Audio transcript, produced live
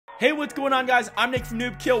Hey, what's going on, guys? I'm Nick from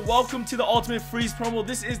Noob Kill. Welcome to the Ultimate Freeze promo.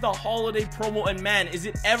 This is the holiday promo, and man, is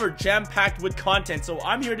it ever jam-packed with content. So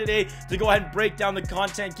I'm here today to go ahead and break down the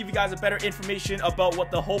content, give you guys a better information about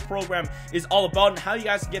what the whole program is all about and how you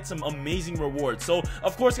guys can get some amazing rewards. So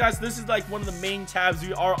of course, guys, this is like one of the main tabs.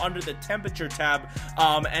 We are under the temperature tab,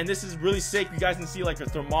 and this is really sick. You guys can see like a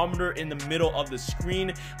thermometer in the middle of the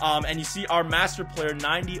screen, and you see our master player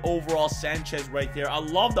 90 overall Sanchez right there. I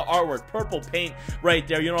love the artwork, purple paint right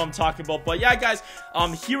there. You know what I'm talking about. But yeah, guys,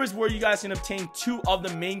 here is where you guys can obtain two of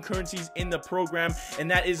the main currencies in the program,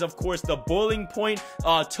 and that is of course the boiling point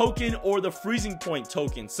token or the freezing point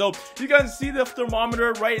token. So you guys see the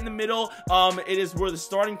thermometer right in the middle. It is where the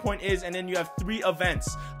starting point is, and then you have three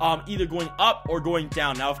events, either going up or going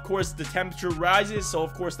down. Now of course the temperature rises, so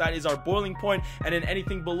of course that is our boiling point, and then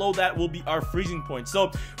anything below that will be our freezing point.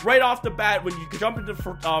 So right off the bat, when you jump into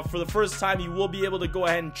for the first time, you will be able to go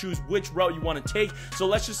ahead and choose which route you want to take. So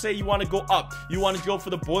let's just say you want to go up, you want to go for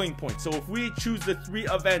the boiling point. So if we choose the three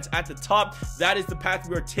events at the top, that is the path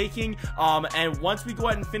we are taking, and once we go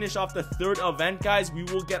ahead and finish off the third event, guys, we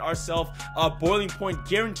will get ourselves a boiling point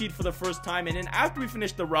guaranteed for the first time. And then after we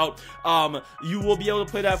finish the route, you will be able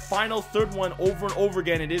to play that final third one over and over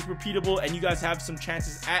again. It is repeatable, and you guys have some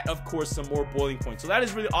chances at, of course, some more boiling points. So that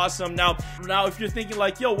is really awesome. Now if you're thinking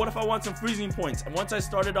like, yo, what if I want some freezing points? And once I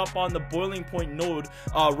started up on the boiling point node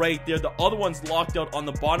right there, the other one's locked out on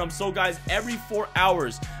the bottom. So guys, every 4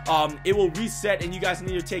 hours it will reset, and you guys can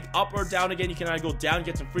either take up or down again. You can either go down,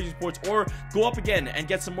 get some freezing points, or go up again and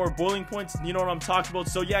get some more boiling points. You know what I'm talking about.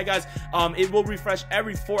 So yeah, guys, it will refresh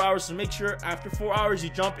every 4 hours, so make sure after 4 hours you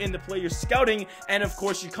jump in to play your scouting, and of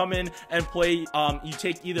course you come in and play, you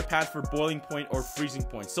take either path for boiling point or freezing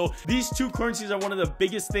point. So these two currencies are one of the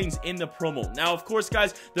biggest things in the promo. Now of course,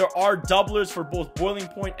 guys, there are doublers for both boiling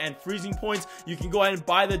point and freezing points. You can go ahead and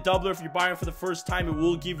buy the doubler. If you're buying it for the first time, it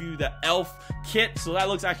will give you the elf kit, so that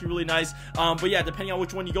looks actually really nice. But yeah, depending on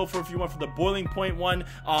which one you go for, if you went for the boiling point one,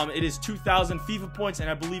 it is 2,000 FIFA points, and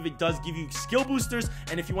I believe it does give you skill boosters.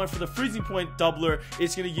 And if you went for the freezing point doubler,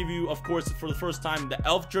 it's going to give you, of course, for the first time, the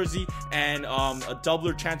elf jersey and a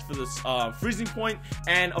doubler chance for this freezing point,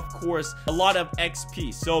 and of course a lot of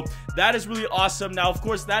XP. So that is really awesome. Now of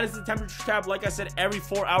course, that is the temperature tab. Like I said, every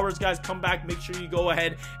 4 hours, guys, come back, make sure you go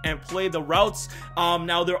ahead and play the routes.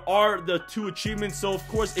 Now there are the two achievements. So of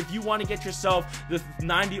course, if you want to get yourself the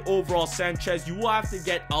 90 overall Sanchez, you will have to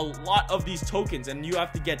get a lot of these tokens, and you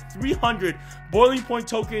have to get 300 boiling point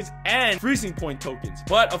tokens and freezing point tokens.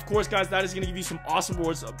 But of course, guys, that is going to give you some awesome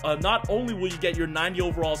rewards. Not only will you get your 90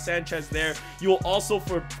 overall Sanchez there, you will also,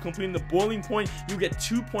 for completing the boiling point, you get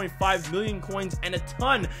 2.5 million coins and a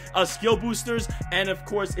ton of skill boosters. And of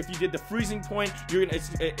course, if you did the freezing point, you're gonna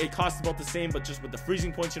it costs about the same, but just with the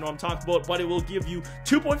freezing points, you know what I'm talking about. But it will give you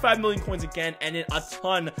 2.5 million coins again, and then a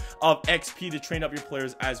ton of XP to train up your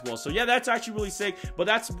players as well. So yeah, that's actually really sick. But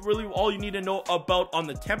that's really all you need to know about on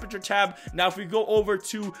the temperature tab. Now if we go over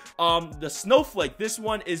to the snowflake, this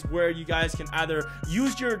one is where you guys can either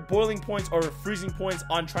use your boiling points or freezing points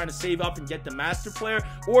on trying to save up and get the master player,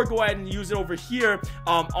 or go ahead and use it over here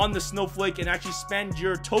on the snowflake and actually spend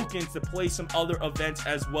your tokens to play some other events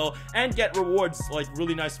as well and get rewards, like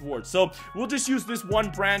really nice rewards. So we'll just use this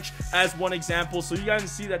one branch as one example. So you guys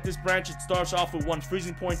see that this branch, it starts off with one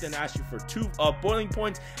freezing point, then asks you for two boiling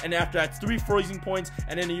points, and after that 3 freezing points,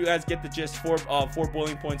 and then you guys get the gist, 4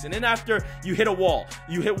 boiling points. And then after you hit a wall,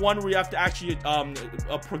 you hit one where you have to actually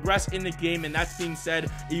progress in the game, and that's being said,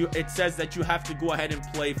 it says that you have to go ahead and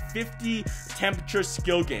play 50 temperature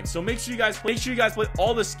skill games. So make sure you guys play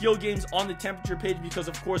all the skill games on the temperature page, because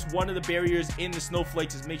of course one of the barriers in the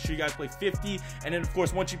snowflakes is make sure you guys play 50, and then of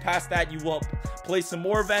course once you pass that, you will play some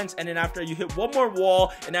more events, and then after you hit one more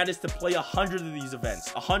wall, and that is to play 100 of these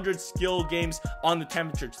events, 100 skill games on the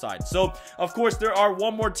temperature side. So of course there are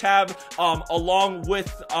one more tab along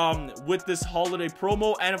with this holiday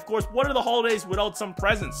promo. And of course, what are the holidays without some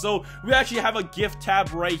presents? So we actually have a gift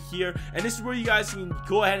tab right here, and this is where you guys can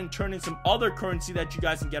go ahead and turn in some other currency that you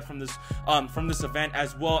guys can get from this event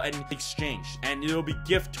as well, and exchange, and it'll be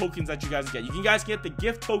gift tokens that you guys get. You guys get the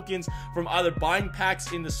gift tokens from either buying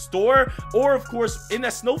packs in the store, or of course in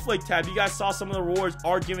that snowflake tab, you guys saw some of the rewards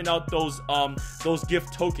are giving out those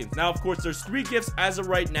gift tokens. Now of course there's 3 gifts as of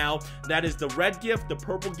right now. That is the red gift, the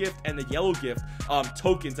purple gift, and the yellow gift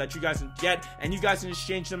tokens that you guys can get, and you guys can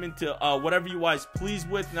exchange them into whatever you guys please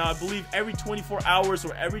with. Now I believe every 24 hours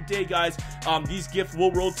or every day, guys, these gifts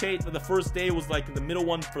will rotate. The first day was like the middle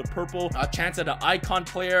one for the purple, a chance at an icon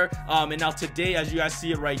player, and now today, as you guys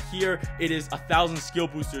see it right here, it is 1,000 skill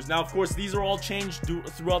boosters. Now of course these are all changed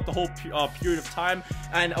throughout the whole period of time,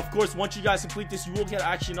 and of course once you guys complete this, you will get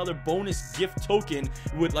actually another bonus gift token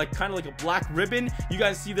with like kind of like a black ribbon. You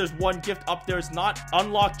guys see there's one gift up there. It's not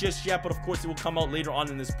unlocked just yet, but of course it will come out later on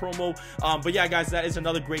in this promo. But yeah, guys, that is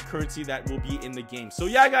another great currency that will be in the game. So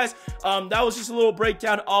yeah, guys, that was just a little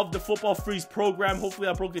breakdown of the Football Freeze program. Hopefully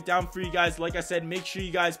I broke it down for you guys. Like I said, make sure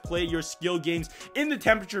you guys play your skill games in the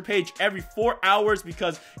temperature page every 4 hours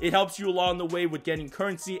because it helps you along the way with getting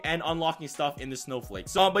currency and unlocking stuff in the snowflake.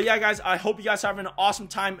 So but yeah, guys, I hope you guys are having an awesome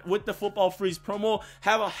time with the Football Freeze promo.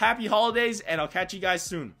 Have a happy holidays, and I'll catch you guys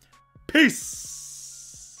soon.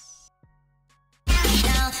 Peace.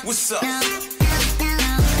 What's up?